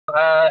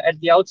At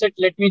the outset,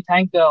 let me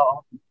thank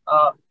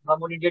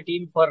Harmon India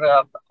team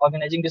for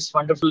organizing this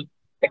wonderful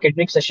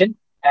academic session.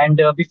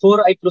 And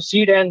before I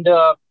proceed, and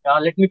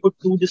let me put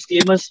two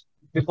disclaimers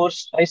before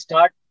I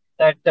start.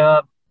 That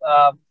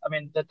I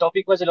mean, the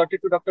topic was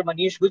allotted to Dr.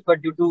 Manish Guj,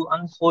 but due to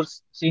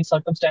unforeseen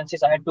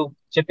circumstances, I had to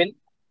chip in.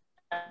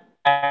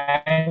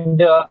 And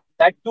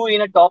that too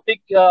in a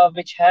topic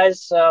which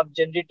has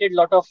generated a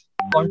lot of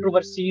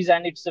controversies,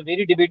 and it's a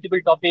very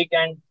debatable topic,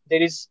 and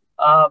there is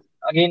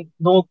again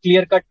no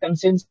clear-cut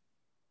consensus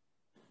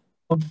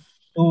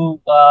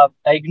to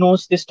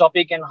diagnose this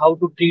topic and how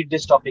to treat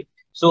this topic.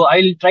 So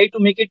I'll try to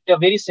make it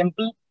very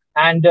simple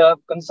and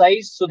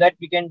concise so that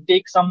we can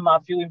take some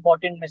few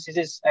important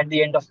messages at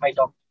the end of my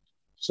talk.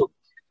 So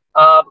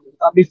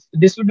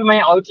this would be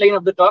my outline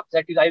of the talk.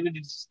 That is, I will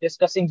be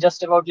discussing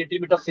just about little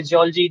bit of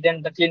physiology,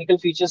 then the clinical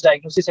features,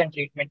 diagnosis, and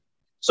treatment.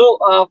 So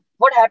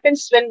what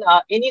happens when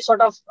any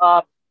sort of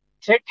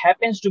threat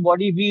happens to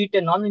body, be it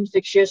a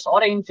non-infectious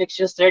or an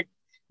infectious threat,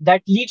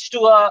 that leads to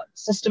a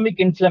systemic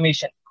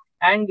inflammation.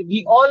 And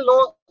we all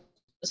know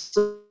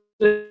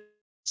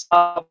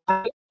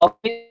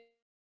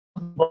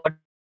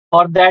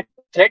for that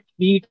threat,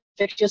 be it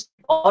infectious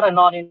or a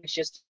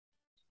non-infectious.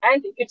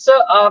 And it's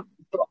a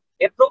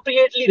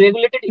appropriately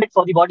regulated limit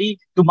for the body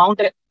to mount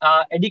an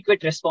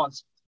adequate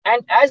response.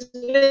 And as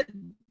with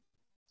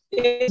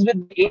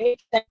any,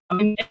 I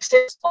mean,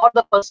 excess or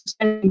the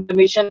persistent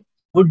inflammation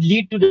would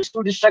lead to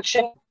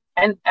destruction.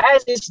 And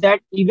as is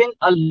that even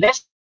a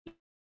less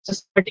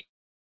systematic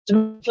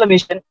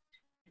inflammation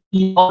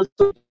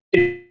also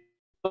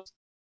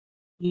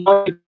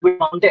not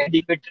mount an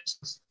adequate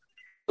response.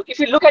 So if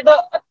you look at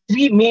the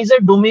three major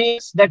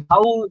domains that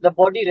how the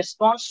body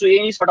responds to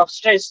any sort of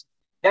stress,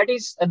 that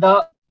is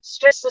the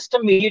stress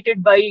system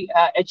mediated by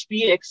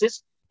HPA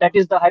axis, that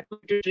is the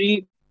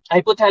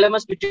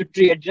hypothalamus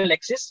pituitary adrenal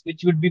axis,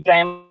 which would be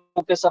primary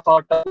focus of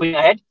our talk going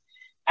ahead.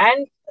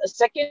 And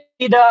secondly,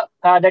 the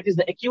that is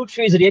the acute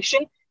phase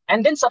reaction,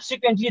 and then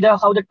subsequently the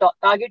how the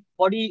target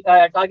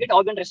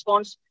organ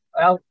responds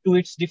to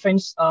its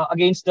defense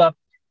against the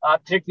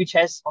threat which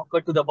has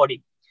occurred to the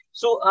body.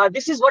 So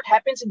this is what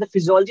happens in the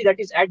physiology, that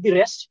is at the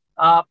rest.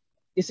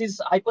 This is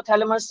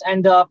hypothalamus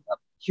and the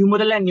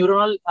humoral and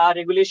neuronal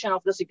regulation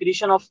of the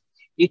secretion of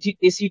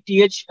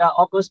ACTH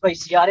occurs by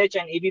CRH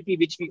and ABP,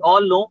 which we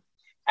all know.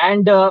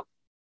 And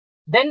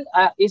then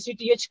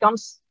ACTH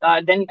comes,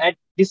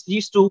 this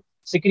leads to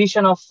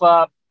secretion of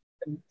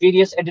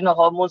various adrenal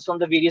hormones from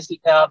the various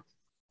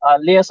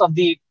layers of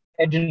the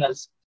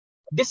adrenals.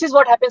 This is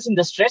what happens in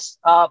the stress.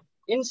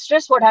 In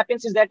stress, what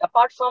happens is that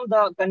apart from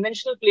the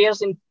conventional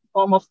players in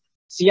form of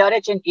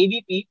CRH and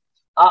ABP,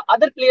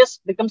 other players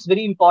becomes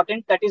very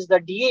important. That is the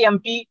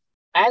DAMP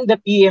and the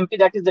PAMP,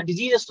 that is the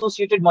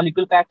disease-associated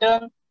molecular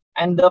pattern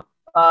and the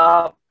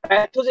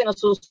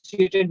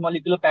pathogen-associated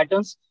molecular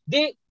patterns.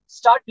 They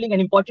start playing an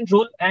important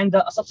role, and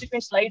the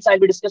subsequent slides I'll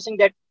be discussing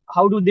that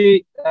how do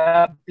they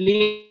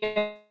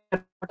play,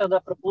 what are the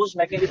proposed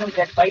mechanisms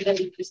that by them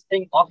this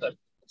thing occurs.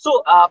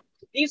 So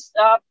these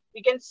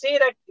we can say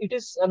that it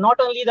is not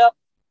only the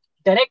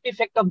direct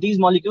effect of these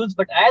molecules,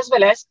 but as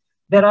well as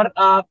there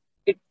are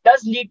it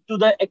does lead to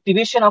the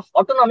activation of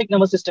autonomic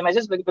nervous system, as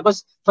is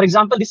because, for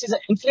example, this is an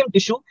inflamed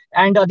tissue,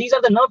 and these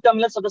are the nerve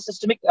terminals of the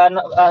systemic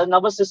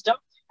nervous system,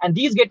 and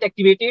these get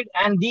activated,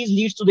 and these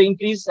leads to the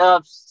increased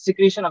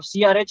secretion of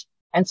CRH,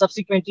 and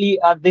subsequently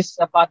this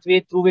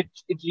pathway through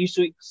which it leads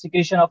to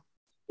secretion of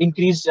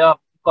increased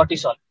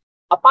cortisol.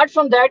 Apart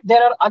from that,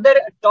 there are other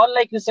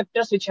toll-like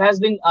receptors which has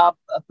been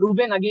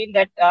proven again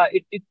that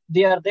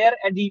they are there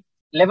at the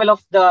level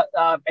of the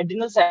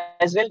adrenals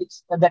as well,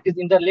 that is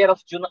in the layer of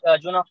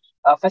zona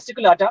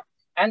fasciculata,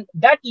 and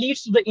that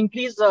leads to the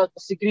increased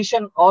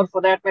secretion, or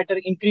for that matter,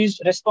 increased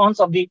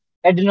response of the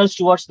adrenals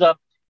towards the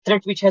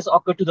threat which has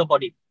occurred to the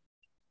body.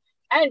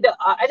 And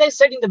as I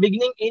said in the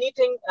beginning,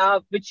 anything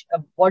which a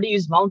body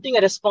is mounting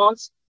a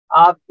response,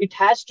 it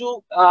has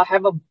to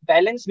have a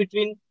balance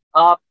between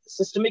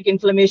systemic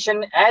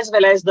inflammation as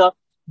well as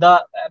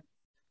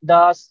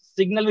the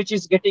signal which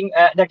is getting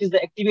that is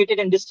the activated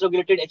and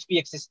dysregulated HP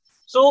axis.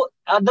 So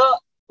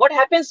what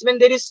happens when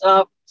there is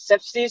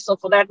sepsis, or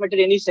for that matter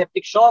any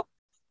septic shock,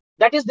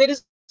 that is there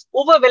is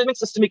overwhelming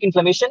systemic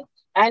inflammation,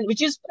 and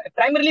which is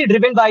primarily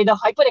driven by the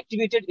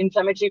hyperactivated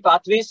inflammatory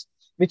pathways,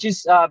 which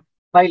is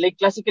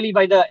classically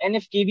by the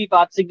NF-kB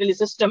path signaling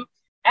system,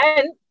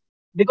 and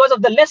because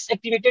of the less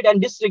activated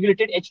and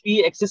dysregulated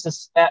HPA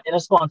axis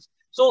response.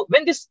 So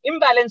when this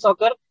imbalance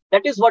occurs,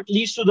 that is what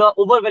leads to the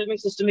overwhelming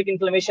systemic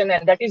inflammation,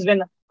 and that is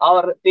when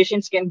our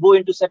patients can go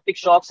into septic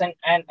shocks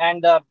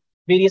and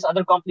various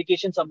other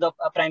complications of the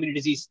primary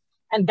disease.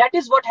 And that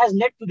is what has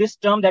led to this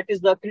term, that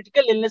is the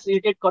critical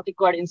illness-related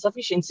corticoid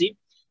insufficiency.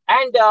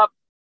 And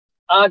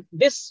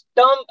this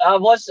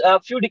term was a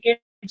few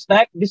decades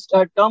back, this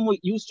term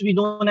used to be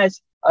known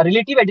as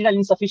relative adrenal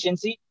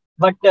insufficiency.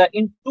 But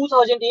in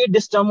 2008,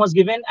 this term was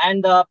given,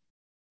 and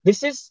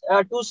this is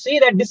to say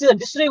that this is a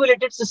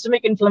dysregulated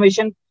systemic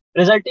inflammation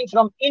resulting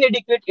from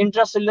inadequate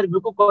intracellular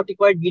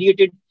glucocorticoid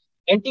mediated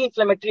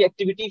anti-inflammatory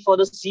activity for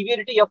the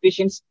severity of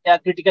patient's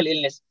critical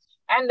illness.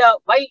 And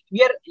while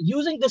we are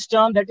using this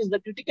term, that is the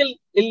critical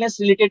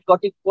illness-related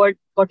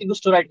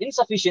corticosteroid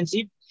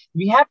insufficiency,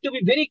 we have to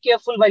be very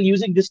careful while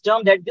using this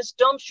term, that this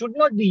term should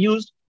not be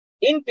used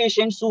in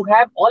patients who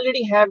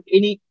already have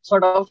any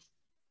sort of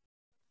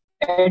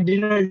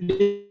adrenal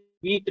disease,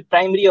 be it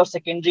primary or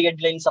secondary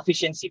adrenal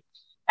insufficiency.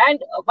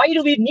 And why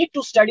do we need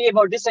to study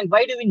about this, and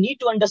why do we need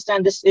to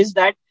understand this, is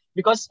that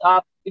because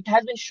it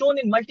has been shown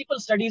in multiple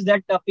studies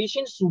that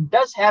patients who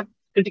does have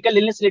critical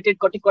illness-related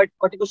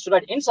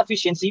corticosteroid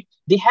insufficiency,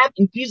 they have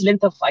increased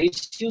length of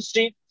ICU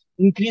stay,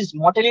 increased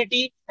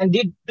mortality, and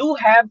they do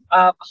have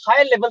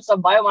higher levels of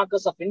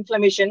biomarkers of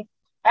inflammation,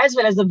 as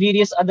well as the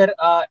various other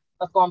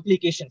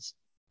complications.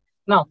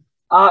 Now,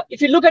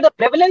 if you look at the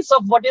prevalence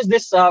of what is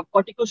this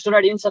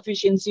corticosteroid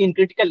insufficiency in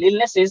critical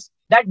illnesses,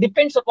 that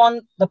depends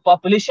upon the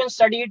population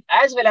studied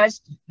as well as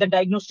the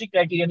diagnostic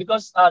criteria.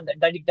 Because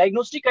the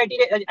diagnostic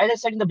criteria, as I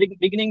said in the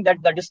beginning, that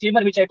the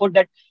disclaimer which I put,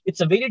 that it's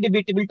a very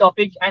debatable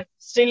topic, and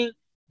still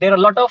there are a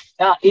lot of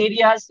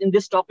areas in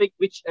this topic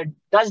which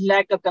does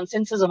lack a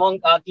consensus among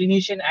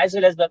clinicians as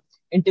well as the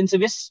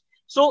intensivists.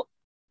 So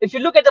if you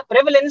look at the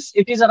prevalence,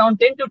 it is around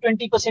 10 to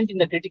 20% in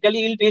the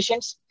critically ill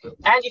patients.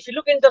 And if you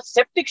look at the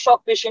septic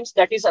shock patients,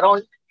 that is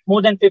around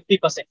more than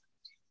 50%.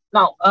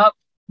 Now,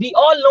 we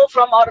all know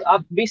from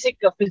our basic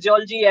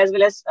physiology as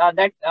well as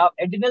that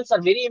adrenals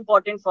are very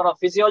important for our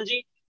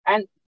physiology.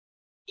 And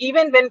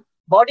even when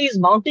body is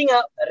mounting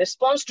a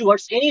response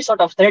towards any sort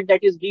of threat,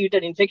 that is, be it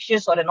an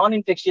infectious or a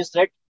non-infectious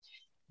threat,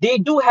 they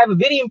do have a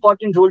very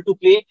important role to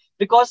play,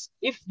 because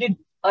if they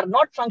are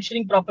not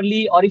functioning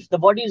properly, or if the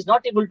body is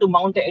not able to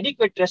mount an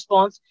adequate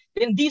response,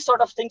 then these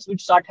sort of things would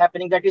start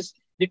happening. That is,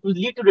 it will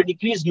lead to the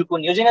decreased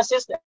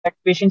gluconeogenesis, that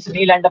patients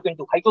may land up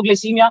into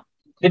hypoglycemia.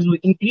 There will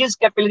increase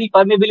capillary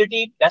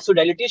permeability,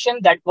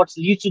 vasodilatation, that what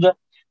leads to the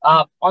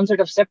onset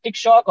of septic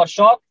shock or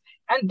shock.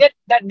 And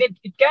that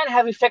it can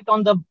have effect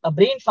on the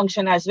brain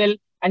function as well.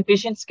 And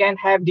patients can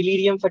have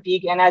delirium,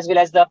 fatigue, and as well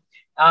as the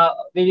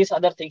various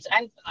other things.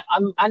 And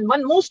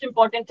one most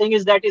important thing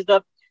is that is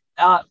the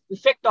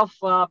effect of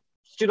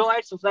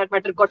steroids, for that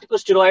matter,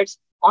 corticosteroids,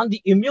 on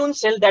the immune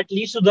cell, that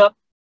leads to the,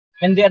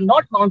 when they are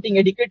not mounting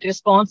adequate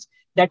response,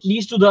 that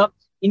leads to the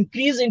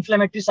increased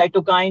inflammatory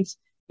cytokines,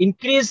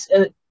 increased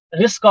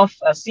risk of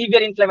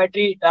severe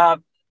inflammatory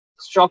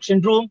shock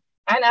syndrome,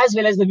 and as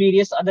well as the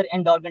various other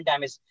end organ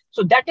damage.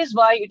 So that is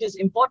why it is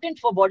important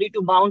for body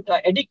to mount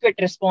adequate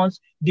response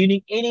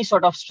during any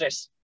sort of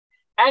stress.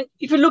 And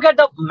if you look at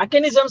the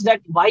mechanisms,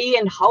 that why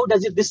and how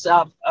does this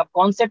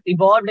concept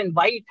evolve and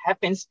why it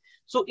happens.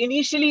 So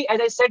initially, as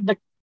I said, the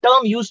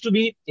term used to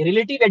be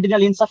relative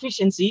adrenal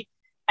insufficiency.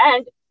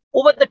 And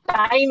over the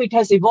time, it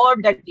has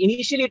evolved that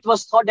initially it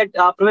was thought that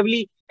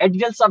probably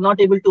adrenals are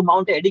not able to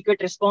mount an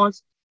adequate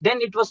response.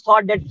 Then it was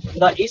thought that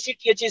the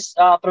ACTH is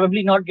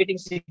probably not getting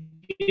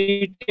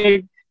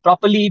secreted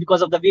properly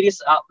because of the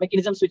various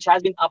mechanisms which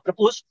has been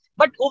proposed.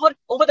 But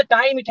over the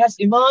time, it has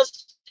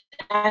emerged,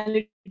 and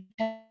it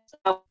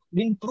has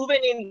been proven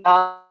in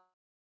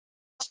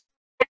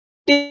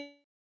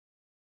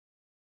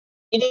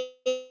any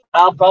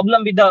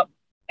problem with the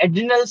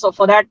adrenals, or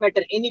for that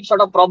matter, any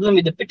sort of problem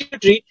with the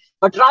pituitary,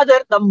 but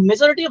rather the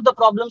majority of the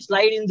problems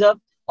lie in the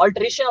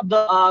alteration of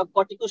the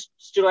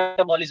corticosteroid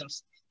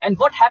metabolisms. And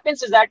what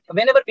happens is that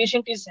whenever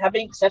patient is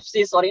having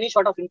sepsis or any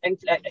sort of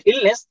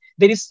illness,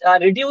 there is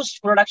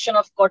reduced production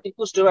of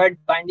corticosteroid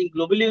binding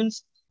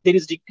globulins. There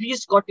is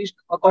decreased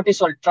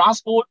cortisol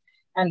transport,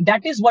 and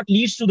that is what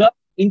leads to the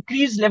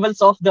increased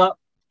levels of the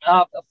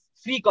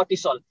free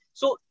cortisol.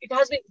 So it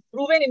has been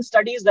proven in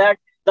studies that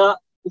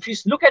if you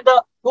look at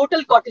the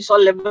total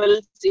cortisol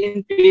levels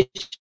in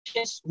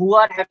patients who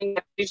are having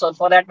cortisol,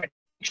 for that matter,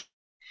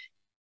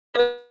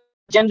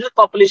 general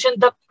population,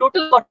 the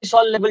total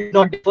cortisol level does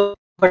not differ.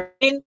 But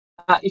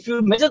if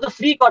you measure the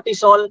free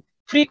cortisol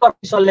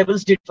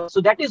levels differ.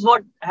 So that is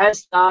what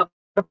has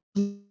the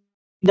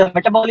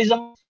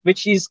metabolism,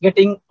 which is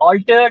getting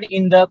altered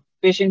in the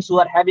patients who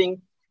are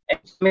having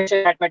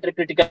inflammation at matter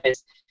critical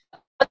illness.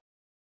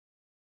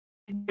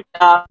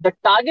 The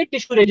target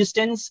tissue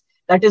resistance,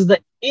 that is the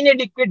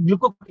inadequate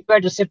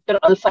glucocorticoid receptor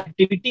alpha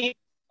activity,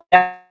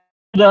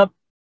 the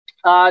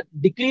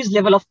decreased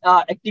level of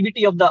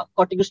activity of the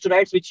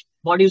corticosteroids which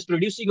body is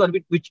producing, or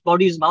which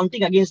body is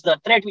mounting against the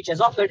threat which has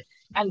occurred.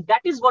 And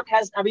that is what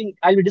has,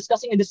 I'll be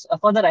discussing this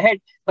further ahead,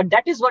 but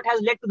that is what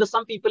has led to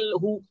some people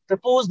who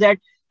propose that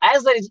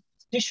as there is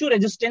tissue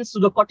resistance to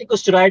the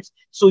corticosteroids,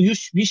 so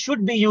we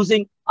should be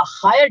using a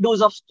higher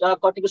dose of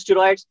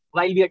corticosteroids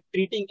while we are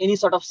treating any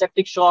sort of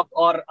septic shock,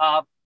 or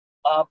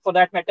for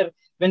that matter,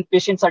 when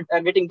patients are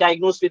getting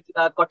diagnosed with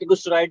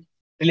corticosteroid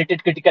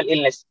related critical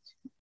illness.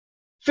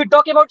 If we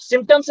talk about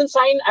symptoms and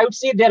signs, I would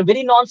say they are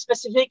very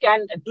non-specific,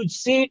 and to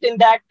see it in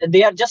that,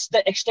 they are just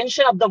the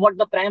extension of what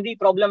the primary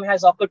problem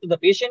has occurred to the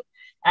patient.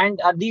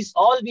 And these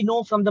all we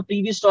know from the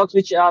previous talks,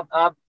 which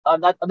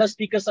other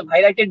speakers have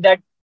highlighted,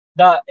 that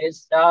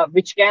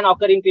which can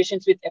occur in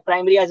patients with a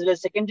primary as well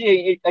as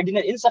secondary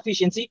adrenal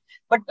insufficiency.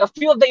 But a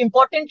few of the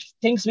important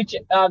things which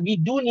we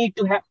do need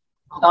to have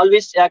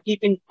always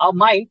keep in our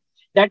mind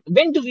that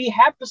when do we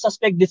have to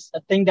suspect this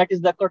thing, that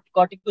is the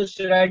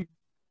corticosteroid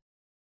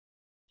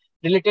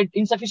related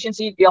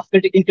insufficiency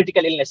in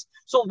critical illness.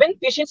 So when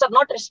patients are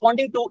not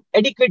responding to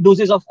adequate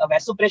doses of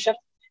vasopressor,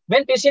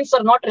 when patients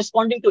are not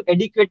responding to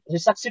adequate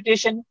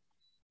resuscitation,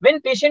 when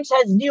patients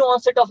has new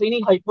onset of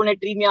any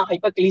hyponatremia,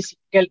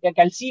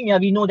 hypercalcemia,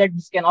 we know that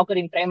this can occur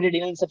in primary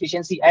renal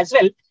insufficiency as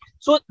well.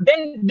 So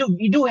then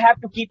we do have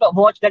to keep a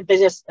watch that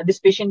this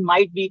patient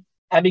might be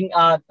having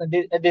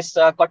this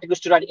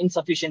corticosteroid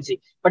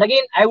insufficiency. But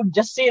again, I would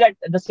just say that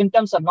the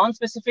symptoms are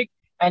non-specific,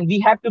 and we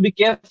have to be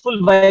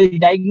careful while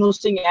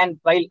diagnosing and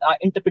while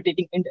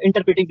interpreting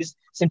these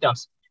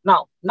symptoms.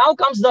 Now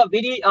comes the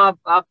very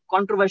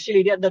controversial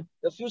area, the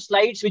few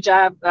slides which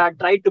I have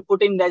tried to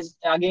put in. As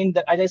again,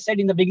 as I said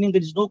in the beginning,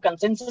 there is no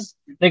consensus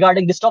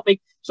regarding this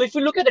topic. So if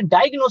you look at the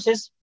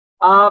diagnosis,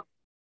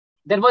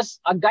 there was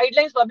a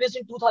guidelines published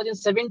in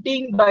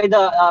 2017 by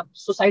the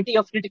Society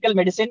of Critical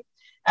Medicine,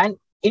 and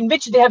in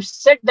which they have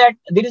said that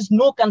there is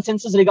no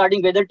consensus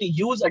regarding whether to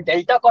use a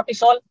delta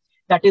cortisol,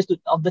 that is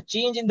of the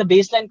change in the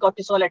baseline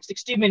cortisol at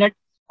 60 minutes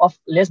of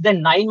less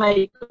than 9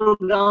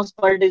 micrograms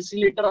per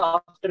deciliter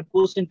after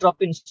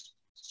post-entropy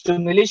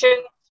stimulation,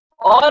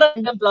 or a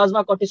random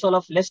plasma cortisol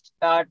of less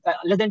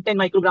than 10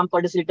 microgram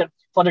per deciliter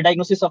for the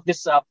diagnosis of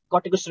this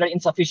corticosteroid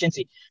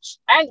insufficiency.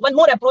 And one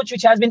more approach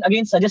which has been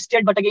again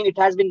suggested, but again it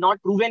has been not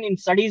proven in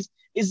studies,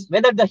 is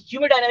whether the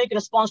hemodynamic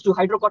response to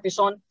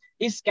hydrocortisone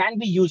can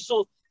be used.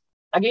 So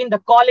again, the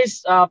call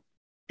is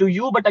to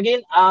you, but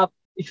again,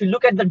 if you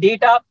look at the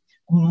data,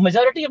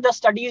 majority of the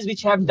studies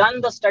which have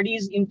done the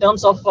studies in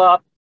terms of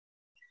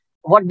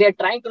what they're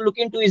trying to look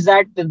into is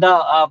that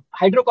the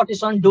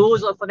hydrocortisone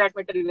dose, or for that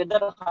matter,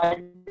 whether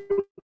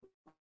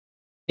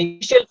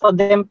initial for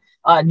them,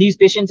 these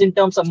patients in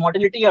terms of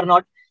mortality or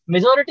not,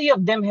 majority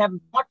of them have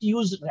not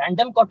used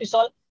random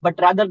cortisol, but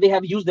rather they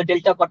have used the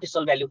delta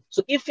cortisol value.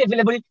 So if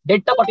available,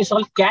 delta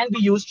cortisol can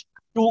be used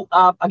to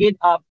again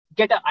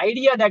get an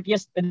idea that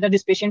yes, whether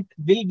this patient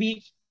will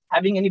be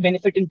having any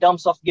benefit in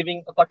terms of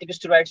giving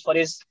corticosteroids for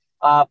his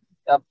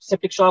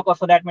septic shock, or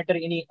for that matter,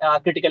 any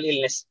critical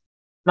illness.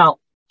 Now,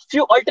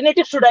 few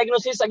alternatives to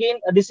diagnosis. Again,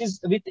 this is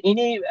with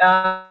any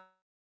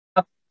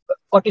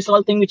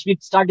cortisol thing which we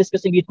start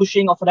discussing with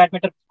Cushing, or for that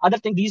matter, other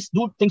things. These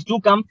things do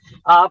come.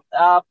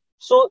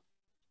 So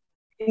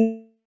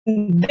in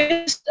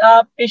this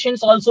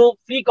patients also,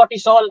 free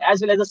cortisol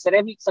as well as the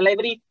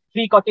salivary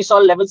free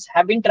cortisol levels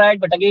have been tried,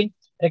 but again,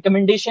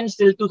 recommendations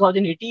till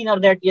 2018 are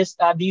that yes,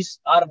 these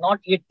are not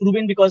yet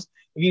proven because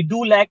we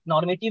do lack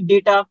normative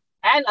data,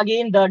 and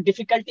again the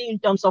difficulty in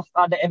terms of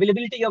the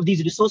availability of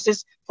these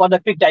resources for the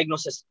quick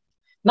diagnosis.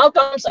 Now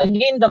comes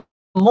again the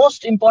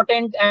most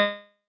important,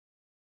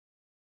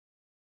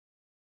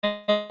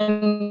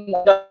 and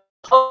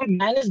how we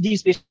manage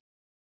these patients.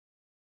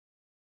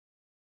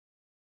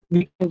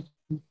 We can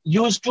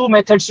use two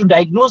methods to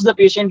diagnose the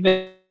patient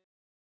with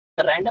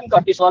random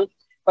cortisol,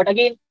 but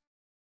again,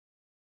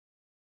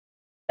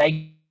 like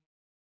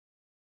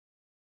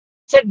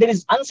said, there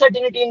is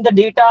uncertainty in the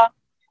data,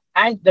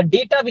 and the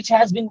data which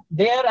has been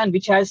there and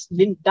which has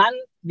been done,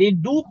 they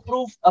do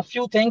prove a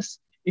few things.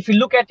 If you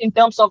look at in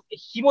terms of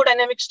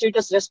hemodynamic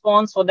status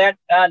response for that,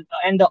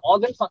 and the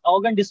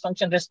organ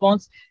dysfunction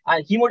response,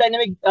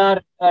 hemodynamic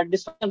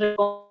dysfunction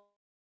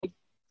response,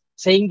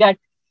 saying that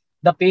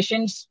the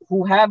patients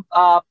who have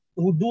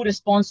who do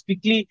respond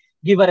quickly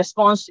give a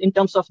response in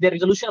terms of their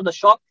resolution of the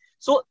shock.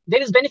 So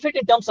there is benefit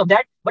in terms of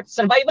that, but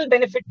survival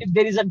benefit, if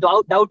there is a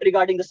doubt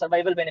regarding the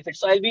survival benefit.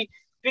 So I'll be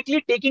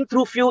quickly taking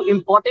through few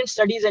important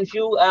studies and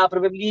few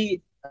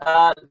probably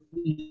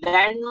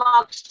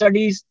landmark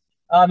studies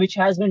which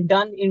has been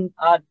done in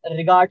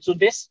regard to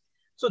this.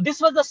 So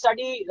this was the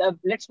study,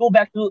 let's go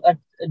back to,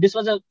 this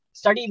was a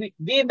study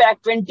way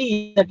back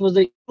 20, that was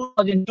the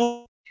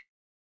 2002.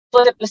 It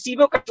was a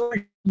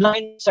placebo-controlled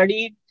blind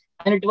study,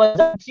 and it was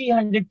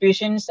 300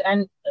 patients,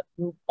 and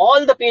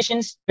all the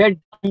patients were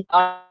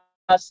a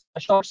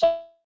short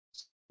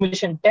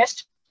simulation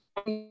test.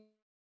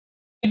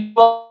 It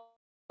was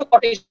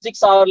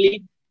 46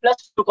 hourly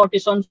plus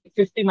cortisone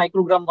 50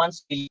 microgram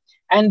once daily,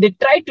 and they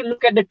tried to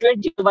look at the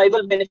 20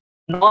 survival benefit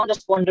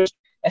non-responders.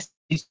 As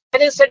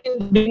I said in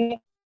the beginning,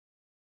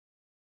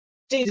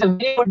 this is a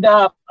very good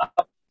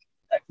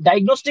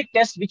diagnostic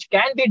test which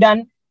can be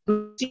done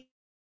to see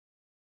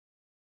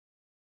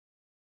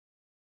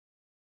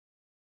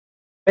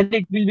whether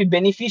it will be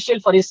beneficial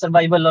for his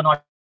survival or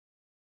not.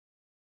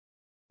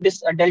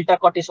 This delta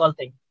cortisol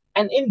thing,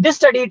 and in this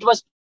study, it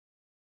was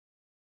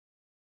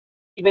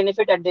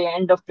benefit at the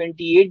end of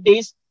 28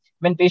 days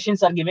when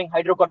patients are giving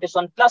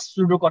hydrocortisone plus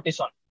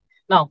fluorocortisone.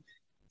 Now,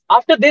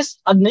 after this,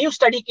 a new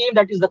study came,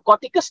 that is the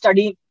Corticus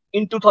study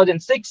in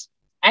 2006,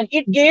 and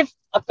it gave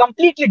a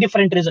completely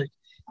different result.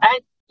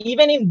 And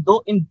even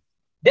in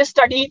this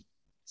study,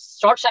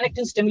 short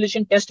synaptic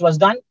stimulation test was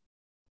done,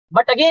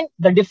 but again,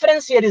 the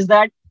difference here is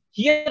that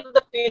here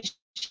the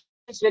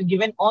patients were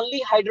given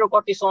only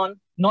hydrocortisone,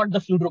 not the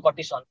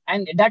fluorocortisone,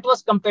 and that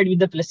was compared with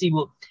the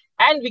placebo.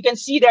 And we can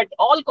see that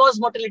all-cause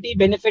mortality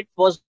benefit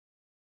was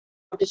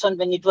hydrocortisone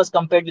when it was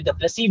compared with the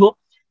placebo,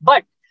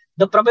 but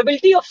the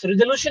probability of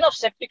resolution of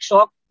septic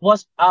shock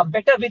was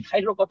better with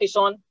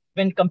hydrocortisone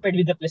when compared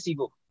with the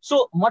placebo.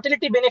 So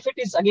mortality benefit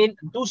is, again,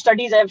 two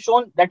studies I have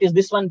shown. That is,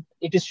 this one,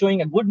 it is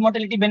showing a good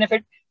mortality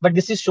benefit, but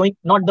this is showing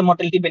not the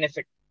mortality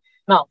benefit.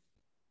 Now,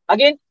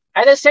 again,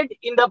 as I said,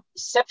 in the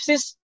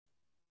sepsis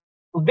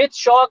with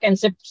shock and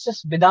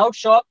sepsis without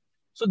shock,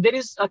 so there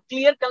is a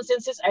clear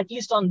consensus, at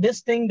least on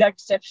this thing, that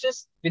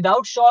sepsis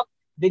without shock,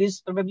 there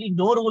is probably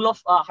no role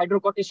of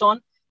hydrocortisone.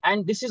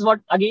 And this is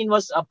what, again,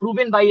 was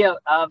proven by a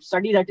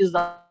study, that is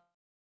the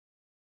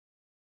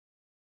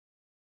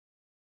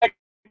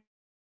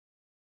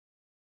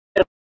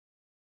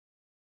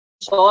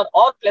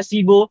or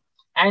placebo,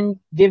 and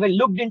they were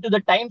looked into the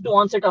time to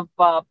onset of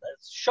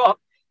shock,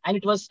 and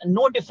it was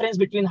no difference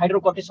between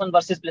hydrocortisone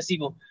versus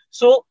placebo.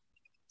 So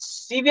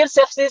severe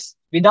sepsis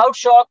without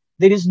shock,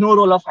 there is no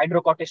role of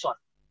hydrocortisone.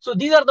 So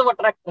these are the what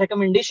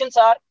recommendations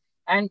are.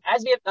 And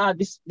as we have,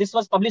 this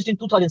was published in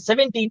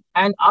 2017,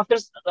 and after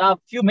a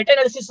few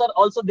meta-analyses are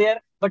also there,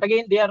 but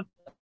again, they are,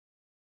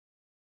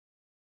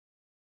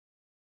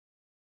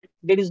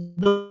 there is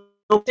no,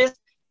 but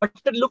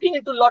after looking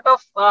into a lot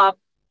of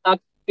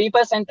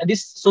papers, and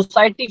this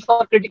Society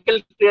for Critical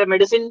Care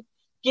Medicine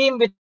came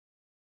with,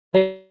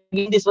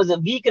 this was a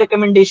weak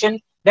recommendation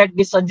that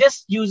they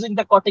suggest using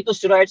the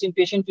corticosteroids in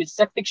patients with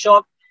septic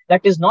shock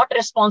that is not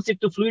responsive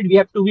to fluid. We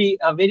have to be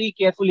very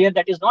careful here.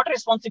 That is not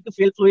responsive to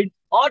failed fluid,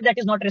 or that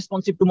is not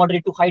responsive to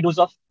moderate to high dose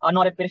of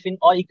norepinephrine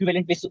or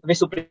equivalent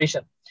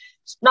vasopressin.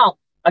 Now,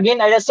 again,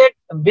 as I said,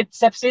 with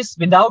sepsis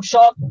without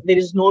shock, there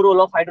is no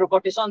role of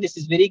hydrocortisone. This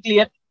is very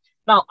clear.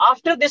 Now,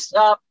 after this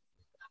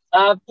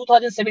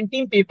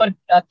 2017 paper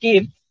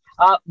came,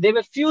 there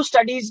were few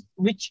studies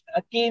which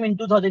came in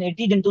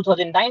 2018 and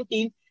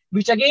 2019,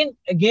 which again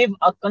gave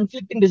a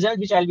conflicting result,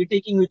 which I'll be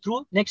taking you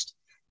through next.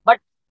 But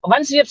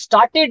once we have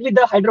started with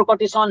the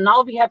hydrocortisone,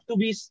 now we have to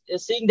be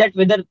saying that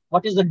whether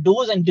what is the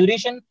dose and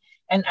duration.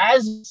 And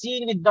as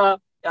seen with the,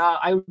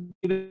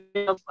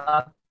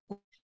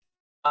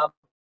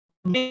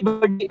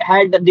 everybody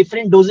had a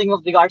different dosing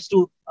of regards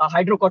to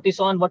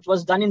hydrocortisone. What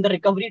was done in the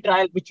recovery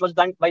trial, which was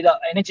done by the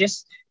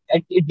NHS,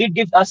 it did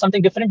give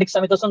something different,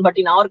 dexamethasone, but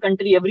in our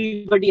country,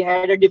 everybody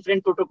had a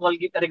different protocol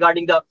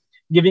regarding the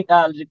giving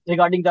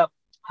regarding the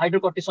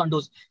hydrocortisone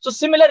dose. So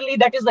similarly,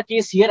 that is the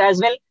case here as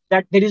well,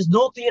 that there is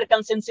no clear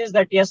consensus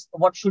that yes,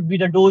 what should be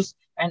the dose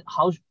and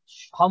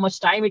how much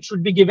time it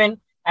should be given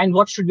and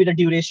what should be the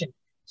duration.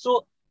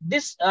 So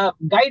this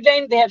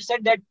guideline, they have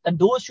said that the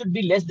dose should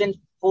be less than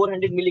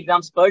 400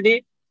 milligrams per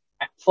day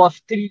for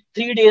three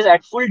days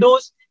at full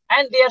dose.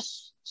 And they are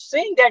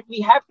saying that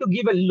we have to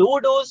give a low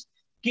dose,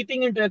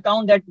 keeping into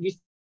account that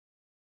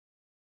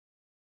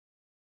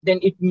then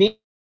it may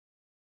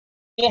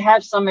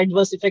have some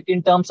adverse effect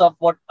in terms of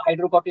what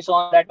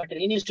hydrocortisone, that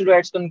adrenal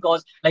steroids can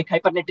cause, like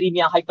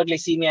hypernatremia,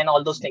 hyperglycemia, and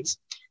all those things.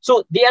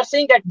 So they are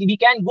saying that we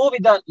can go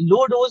with a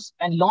low dose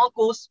and long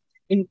course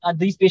in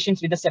these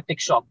patients with a septic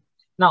shock.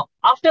 Now,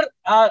 after,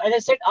 as I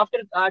said, after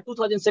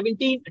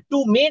 2017,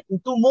 two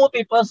more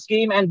papers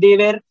came, and they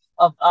were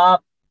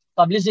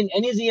published in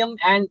NECM,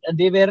 and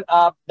they were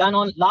done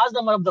on large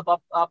number of the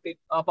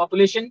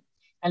population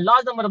and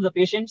large number of the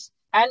patients.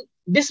 And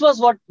this was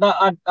what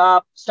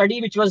the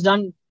study which was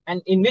done, and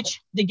in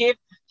which they gave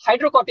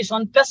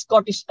hydrocortisone plus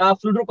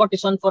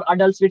fludrocortisone for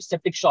adults with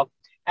septic shock.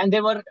 And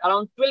there were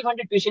around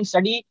 1,200 patient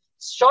study.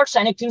 Short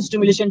synectin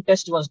stimulation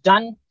test was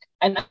done.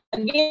 And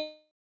again,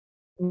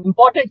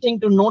 important thing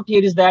to note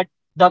here is that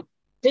the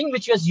thing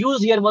which was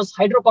used here was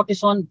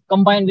hydrocortisone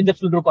combined with the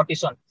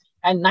fludrocortisone,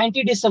 and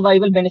 90-day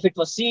survival benefit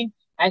was seen.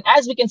 And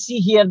as we can see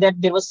here, that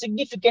there was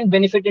significant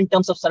benefit in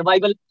terms of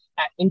survival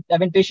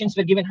when patients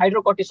were given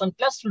hydrocortisone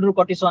plus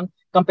fludrocortisone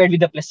compared with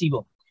the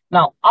placebo.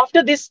 Now,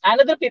 after this,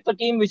 another paper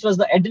came, which was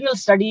the Adrenal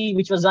study,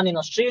 which was done in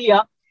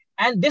Australia.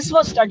 And this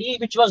was study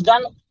which was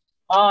done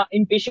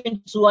in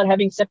patients who are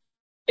having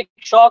septic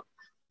shock,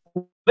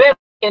 where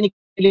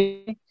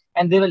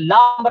and there were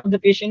large number of the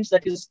patients,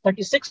 that is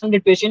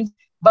 3,600 patients.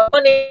 But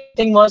one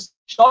thing was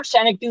short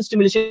synectin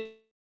stimulation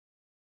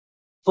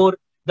for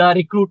the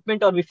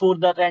recruitment or before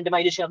the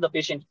randomization of the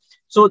patient.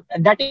 So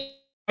that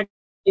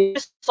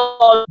is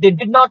all. They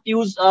did not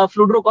use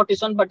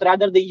fludrocortisone, but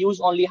rather they used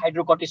only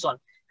hydrocortisone.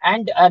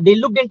 And they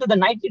looked into the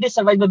 90-day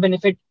survival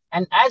benefit.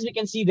 And as we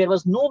can see, there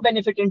was no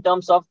benefit in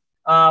terms of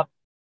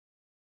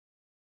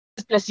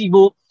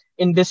placebo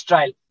in this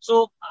trial.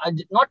 So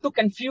not to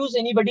confuse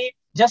anybody,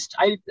 just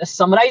I'll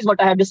summarize what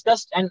I have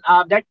discussed, and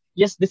that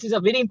yes, this is a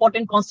very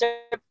important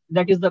concept,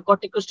 that is the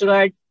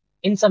corticosteroid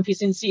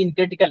insufficiency in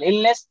critical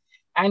illness.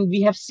 And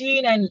we have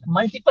seen in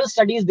multiple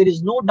studies, there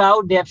is no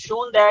doubt, they have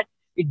shown that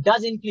it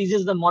does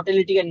increases the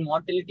mortality and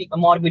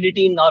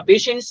morbidity in our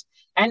patients.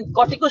 And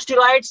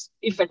corticosteroids,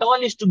 if at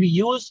all is to be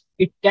used,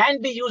 it can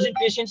be used in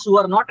patients who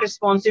are not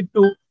responsive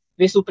to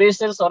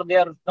vasopressors, or they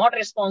are not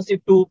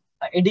responsive to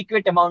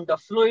adequate amount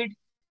of fluid.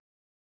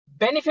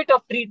 Benefit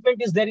of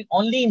treatment is there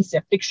only in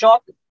septic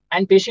shock,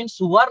 and patients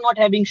who are not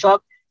having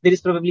shock, there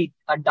is probably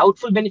a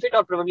doubtful benefit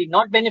or probably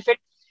not benefit.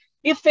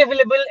 If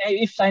available,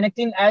 if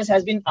synectin as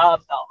has been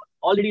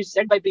already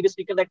said by previous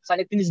speaker that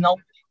synectin is now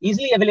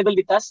easily available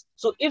with us.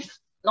 So if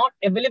not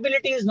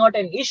availability is not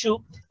an issue,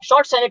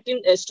 short synectin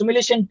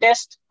stimulation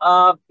test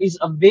is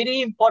a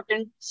very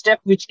important step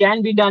which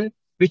can be done,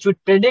 which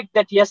would predict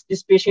that yes,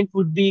 this patient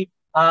would be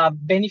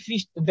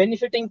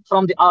benefiting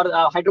from our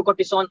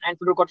hydrocortisone and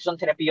fluorocortisone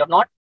therapy or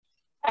not.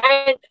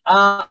 And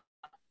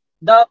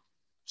the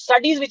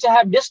studies which I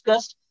have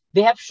discussed,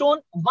 they have shown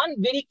one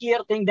very clear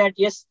thing that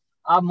yes,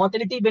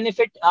 mortality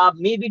benefit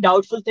may be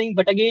doubtful thing,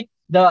 but again,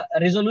 the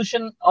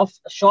resolution of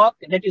shock,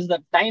 that is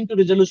the time to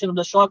resolution of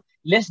the shock,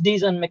 less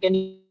days on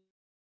mechanical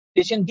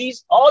ventilation.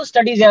 These all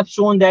studies have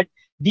shown that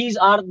these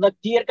are the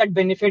clear-cut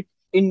benefit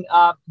in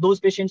those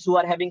patients who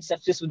are having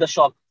sepsis with the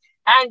shock.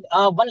 And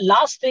one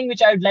last thing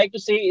which I would like to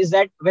say is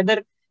that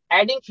whether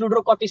adding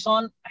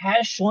fluorocortisone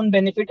has shown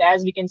benefit,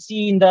 as we can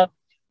see in the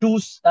two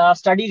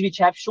studies which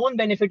have shown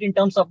benefit in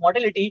terms of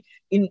mortality.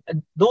 In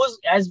those,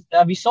 as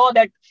we saw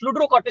that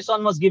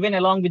fluorocortisone was given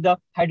along with the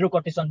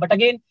hydrocortisone. But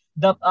again,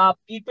 the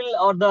people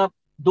or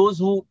those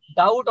who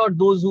doubt or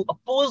those who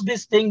oppose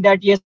this thing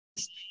that yes,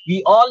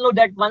 we all know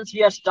that once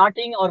we are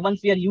starting or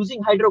once we are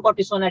using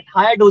hydrocortisone at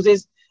higher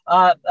doses,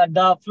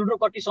 the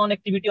fluorocortisone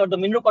activity or the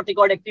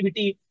mineralocorticoid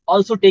activity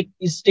also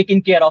is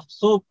taken care of.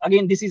 So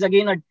again, this is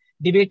again a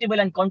debatable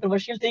and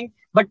controversial thing.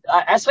 But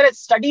as far as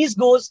studies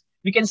goes,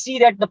 we can see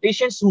that the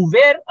patients who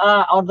were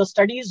or the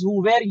studies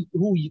who were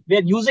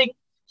using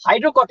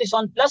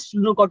hydrocortisone plus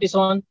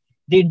fluorocortisone,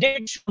 they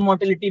did show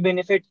mortality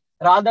benefit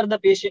rather the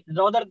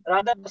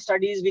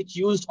studies which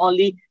used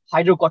only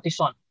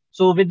hydrocortisone.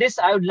 So with this,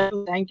 I would like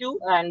to thank you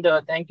and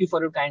thank you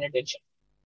for your kind attention.